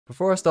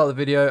Before I start the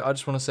video, I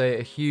just want to say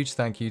a huge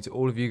thank you to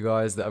all of you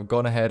guys that have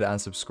gone ahead and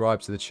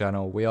subscribed to the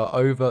channel. We are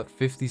over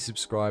 50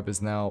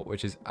 subscribers now,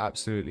 which is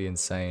absolutely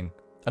insane.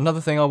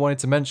 Another thing I wanted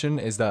to mention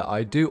is that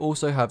I do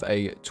also have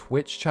a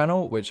Twitch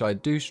channel, which I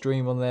do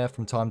stream on there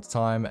from time to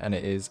time, and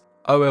it is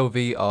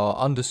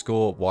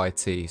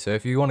OLVR_YT. So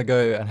if you want to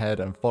go ahead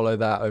and follow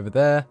that over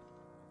there,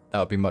 that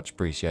would be much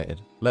appreciated.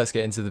 Let's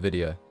get into the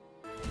video.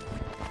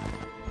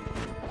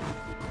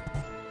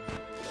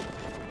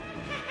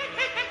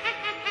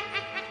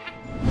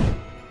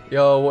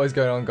 Yo, what is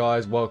going on,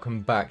 guys?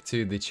 Welcome back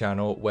to the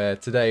channel, where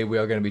today we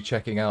are going to be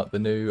checking out the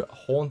new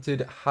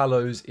Haunted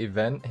Hallows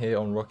event here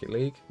on Rocket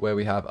League, where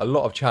we have a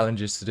lot of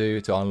challenges to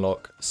do to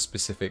unlock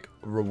specific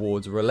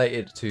rewards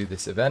related to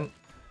this event.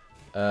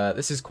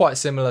 This is quite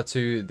similar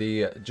to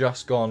the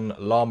just gone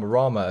Llama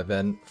Rama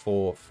event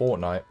for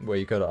Fortnite, where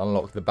you got to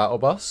unlock the battle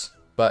bus.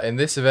 But in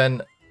this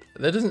event,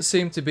 there doesn't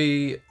seem to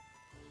be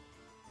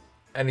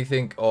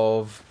anything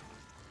of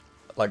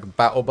like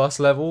battle bus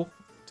level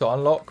to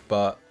unlock,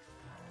 but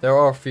there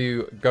are a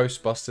few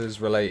Ghostbusters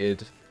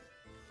related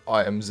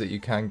items that you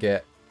can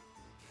get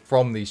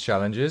from these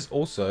challenges.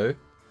 Also,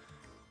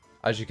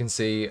 as you can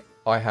see,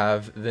 I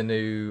have the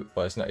new,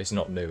 well, it's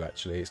not new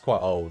actually, it's quite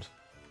old.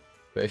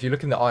 But if you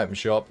look in the item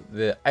shop,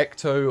 the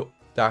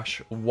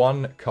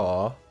Ecto-1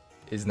 car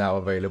is now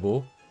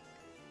available.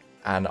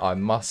 And I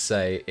must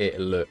say, it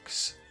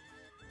looks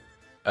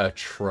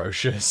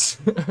atrocious.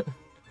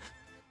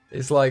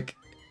 It's like,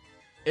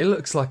 it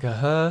looks like a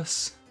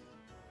hearse,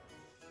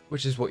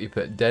 which is what you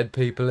put dead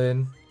people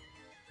in.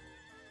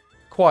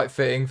 Quite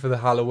fitting for the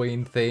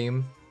Halloween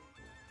theme,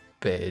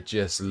 but it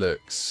just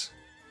looks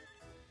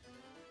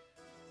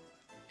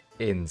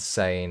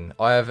insane.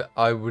 I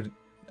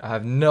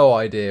have no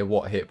idea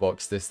what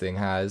hitbox this thing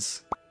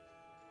has.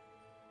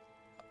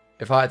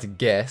 If I had to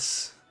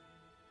guess,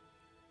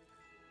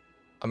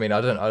 I mean,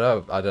 I don't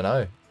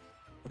know.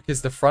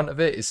 Because the front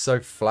of it is so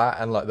flat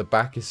and like the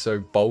back is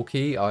so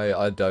bulky, I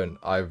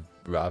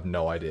have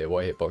no idea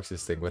what hitbox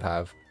this thing would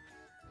have.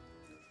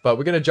 But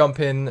we're going to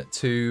jump in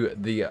to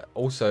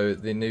also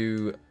the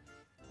new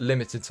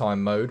limited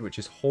time mode, which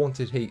is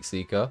Haunted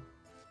Heatseeker.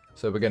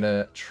 So we're going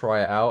to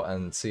try it out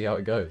and see how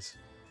it goes.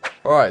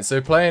 Alright,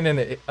 so playing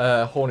in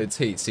Haunted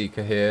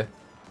Heatseeker here.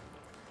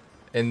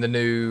 In the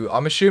new,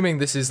 I'm assuming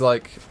this is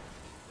like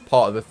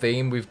part of the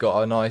theme. We've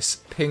got a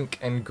nice pink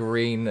and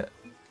green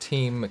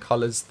team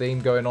colours theme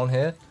going on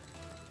here.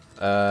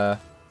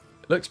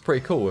 Looks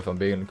pretty cool, if I'm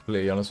being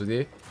completely honest with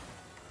you.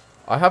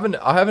 I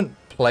haven't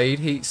played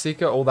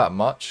Heatseeker all that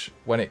much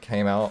when it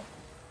came out,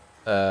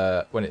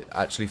 when it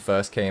actually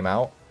first came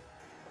out,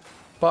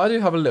 but I do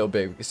have a little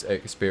bit of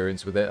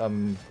experience with it,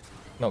 I'm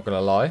not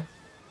gonna lie.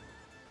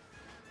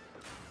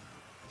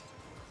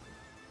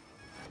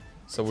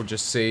 So we'll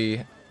just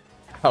see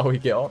how we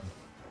get on.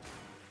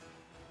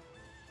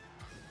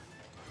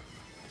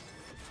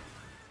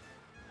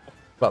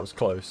 That was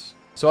close.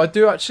 So I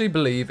do actually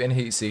believe in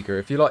Heatseeker.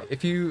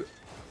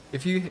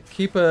 If you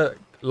keep a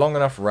long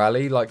enough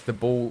rally, like the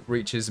ball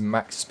reaches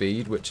max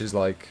speed, which is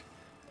like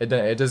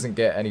it doesn't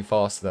get any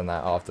faster than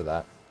that after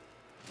that.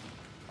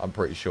 I'm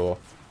pretty sure.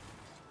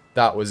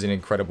 That was an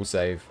incredible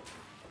save.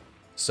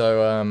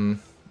 So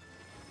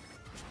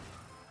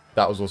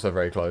that was also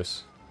very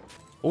close.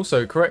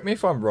 Also, correct me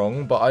if I'm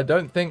wrong, but I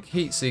don't think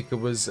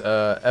Heatseeker was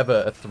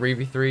ever a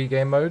 3v3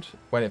 game mode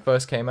when it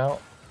first came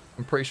out.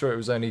 I'm pretty sure it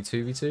was only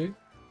 2v2.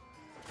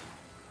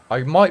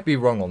 I might be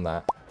wrong on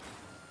that,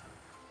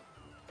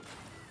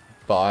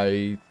 but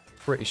I'm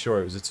pretty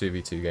sure it was a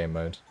 2v2 game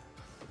mode.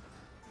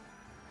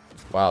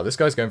 Wow, this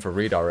guy's going for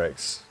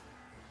redirects.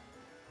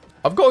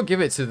 I've got to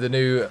give it to the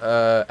new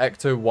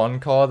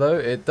Ecto-1 car though.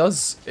 It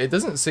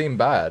doesn't seem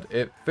bad.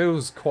 It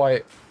feels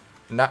quite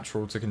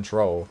natural to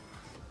control,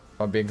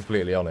 if I'm being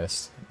completely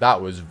honest.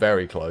 That was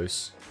very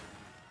close.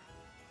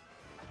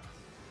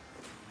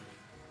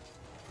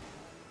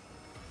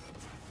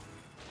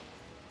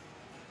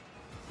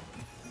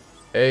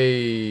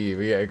 Hey,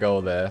 we get a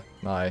goal there.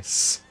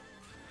 Nice.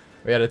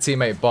 We had a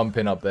teammate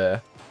bumping up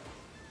there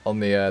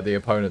on the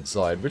opponent's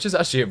side, which is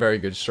actually a very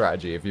good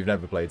strategy if you've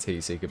never played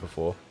Heatseeker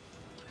before.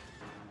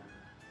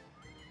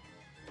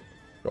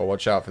 Gotta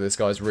watch out for this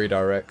guy's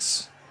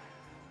redirects.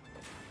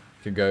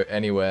 Could go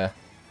anywhere.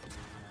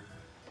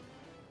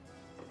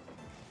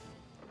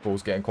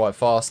 Ball's getting quite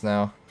fast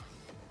now.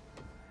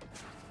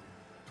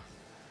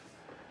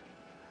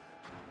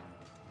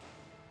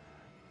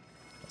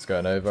 It's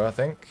going over, I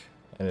think.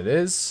 And it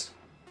is.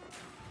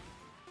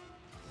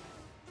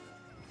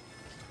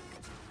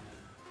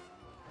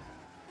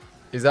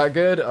 Is that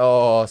good?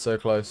 Oh, so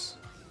close.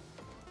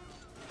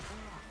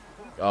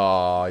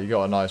 Oh, you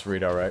got a nice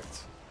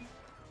redirect.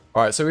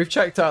 Alright, so we've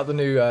checked out the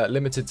new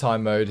limited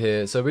time mode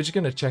here. So we're just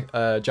going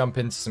to jump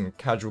into some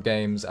casual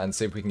games and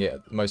see if we can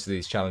get most of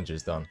these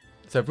challenges done.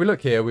 So if we look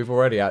here, we've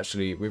already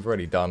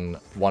done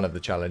one of the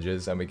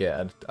challenges, and we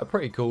get a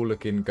pretty cool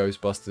looking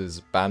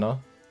Ghostbusters banner.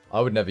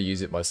 I would never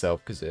use it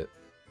myself because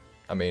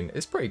I mean,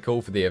 it's pretty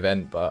cool for the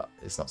event, but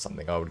it's not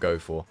something I would go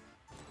for.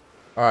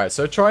 Alright,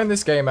 so trying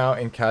this game out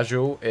in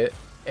casual, it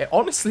it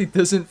honestly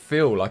doesn't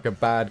feel like a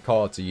bad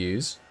car to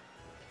use.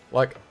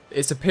 Like,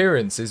 its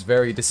appearance is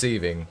very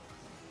deceiving.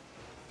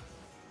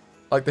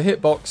 Like, the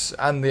hitbox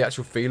and the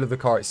actual feel of the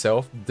car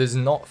itself does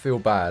not feel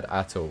bad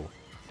at all.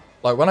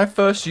 Like, when I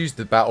first used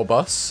the battle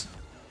bus,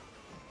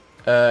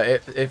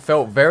 it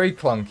felt very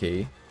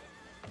clunky.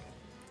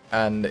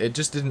 And it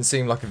just didn't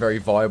seem like a very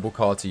viable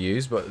car to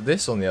use. But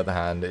this, on the other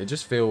hand, it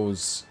just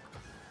feels...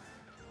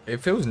 It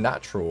feels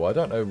natural. I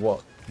don't know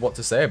what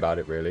to say about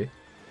it, really.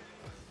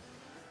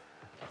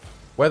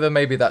 Whether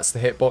maybe that's the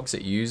hitbox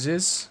it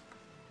uses.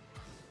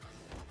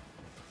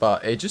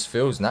 But it just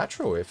feels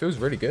natural. It feels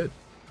really good.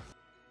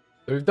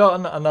 So we've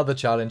done another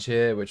challenge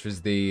here, which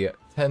was the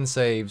 10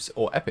 saves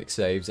or epic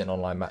saves in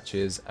online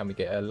matches. And we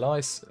get a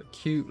nice,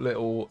 cute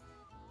little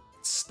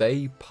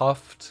Stay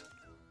Puffed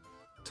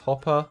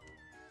topper.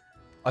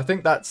 I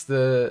think that's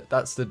the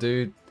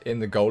dude in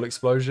the goal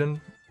explosion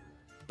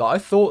that I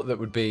thought that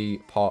would be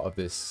part of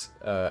this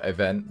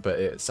event, but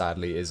it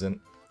sadly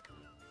isn't.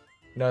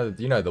 You know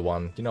the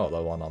one. You know what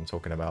the one I'm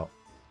talking about.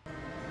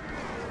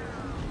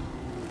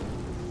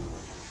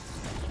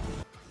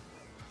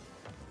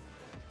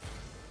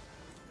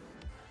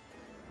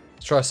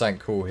 Let's try something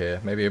cool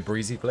here. Maybe a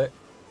breezy flick.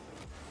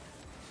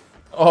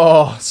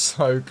 Oh,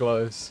 so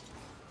close.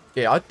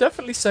 Yeah, I'd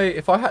definitely say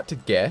if I had to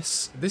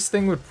guess, this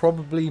thing would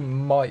probably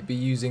might be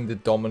using the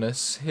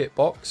Dominus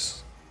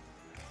hitbox.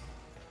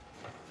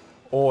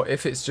 Or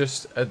if it's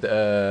just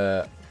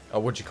a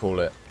what do you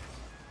call it?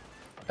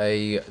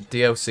 A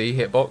DLC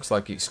hitbox,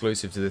 like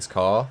exclusive to this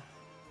car.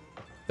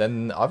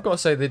 Then I've got to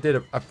say they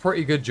did a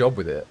pretty good job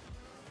with it.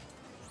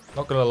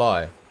 Not gonna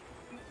lie.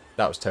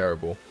 That was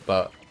terrible,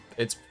 but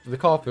the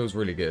car feels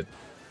really good.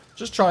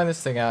 Just trying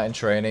this thing out in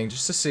training,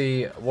 just to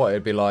see what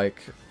it'd be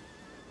like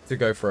to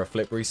go for a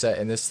flip reset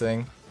in this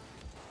thing.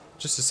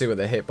 Just to see what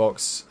the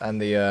hitbox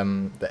and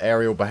the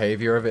aerial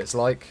behavior of it's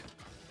like.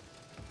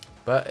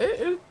 But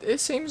it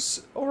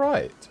seems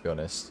alright, to be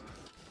honest.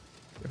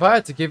 If I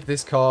had to give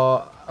this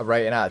car a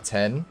rating out of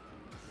 10,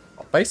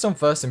 based on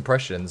first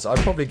impressions, I'd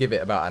probably give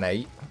it about an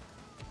 8.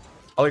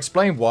 I'll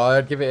explain why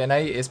I'd give it an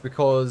 8. It's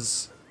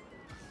because,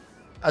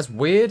 as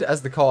weird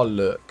as the car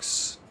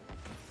looks,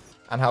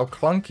 and how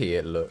clunky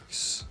it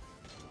looks,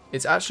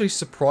 it's actually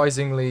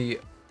surprisingly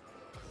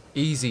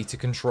easy to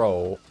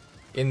control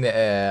in the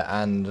air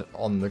and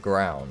on the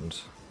ground.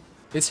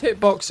 Its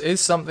hitbox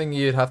is something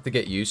you'd have to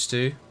get used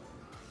to,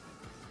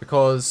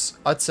 because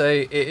I'd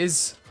say it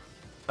is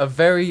a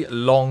very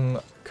long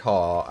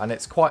car and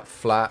it's quite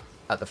flat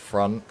at the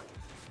front,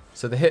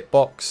 so the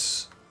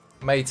hitbox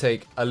may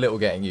take a little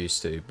getting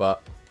used to,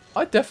 but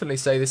I'd definitely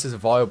say this is a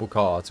viable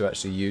car to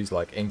actually use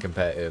like in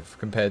competitive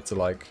compared to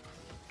like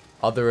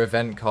other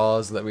event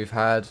cars that we've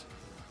had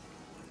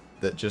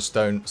that just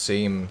don't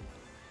seem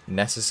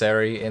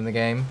necessary in the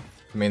game.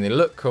 I mean, they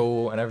look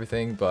cool and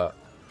everything, but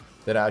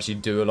they don't actually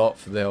do a lot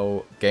for the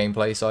whole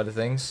gameplay side of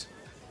things.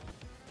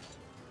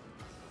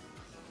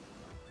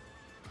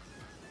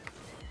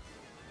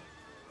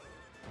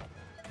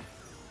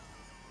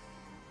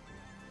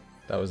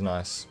 That was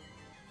nice.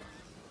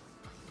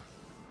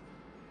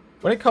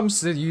 When it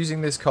comes to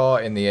using this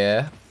car in the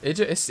air,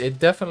 it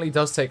definitely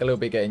does take a little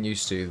bit getting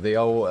used to. The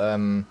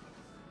old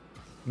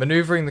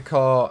maneuvering the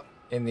car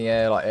in the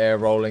air, like air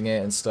rolling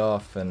it and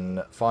stuff,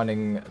 and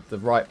finding the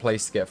right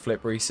place to get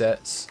flip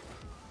resets.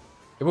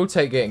 It will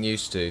take getting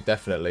used to,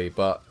 definitely,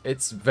 but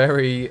it's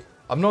very...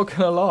 I'm not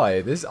gonna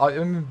lie,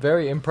 I'm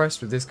very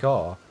impressed with this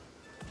car.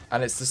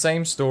 And it's the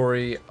same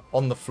story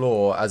on the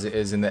floor as it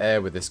is in the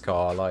air with this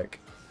car. Like,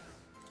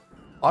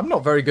 I'm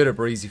not very good at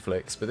breezy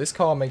flicks, but this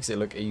car makes it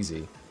look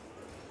easy.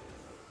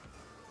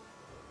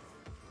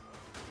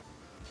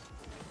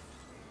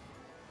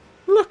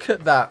 Look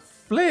at that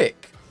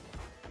flick!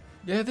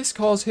 Yeah, this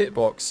car's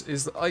hitbox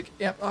is like,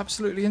 yeah,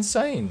 absolutely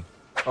insane.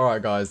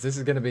 Alright guys, this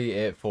is going to be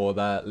it for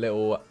that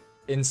little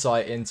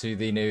insight into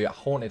the new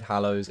Haunted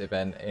Hallows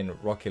event in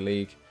Rocket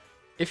League.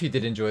 If you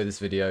did enjoy this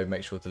video,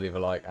 make sure to leave a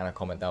like and a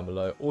comment down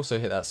below. Also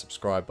hit that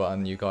subscribe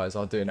button. You guys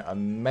are doing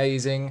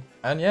amazing.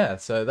 And yeah,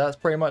 so that's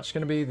pretty much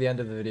going to be the end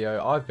of the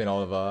video. I've been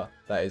Oliver.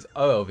 That is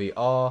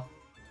OLVR.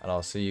 And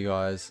I'll see you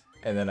guys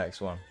in the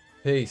next one.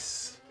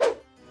 Peace.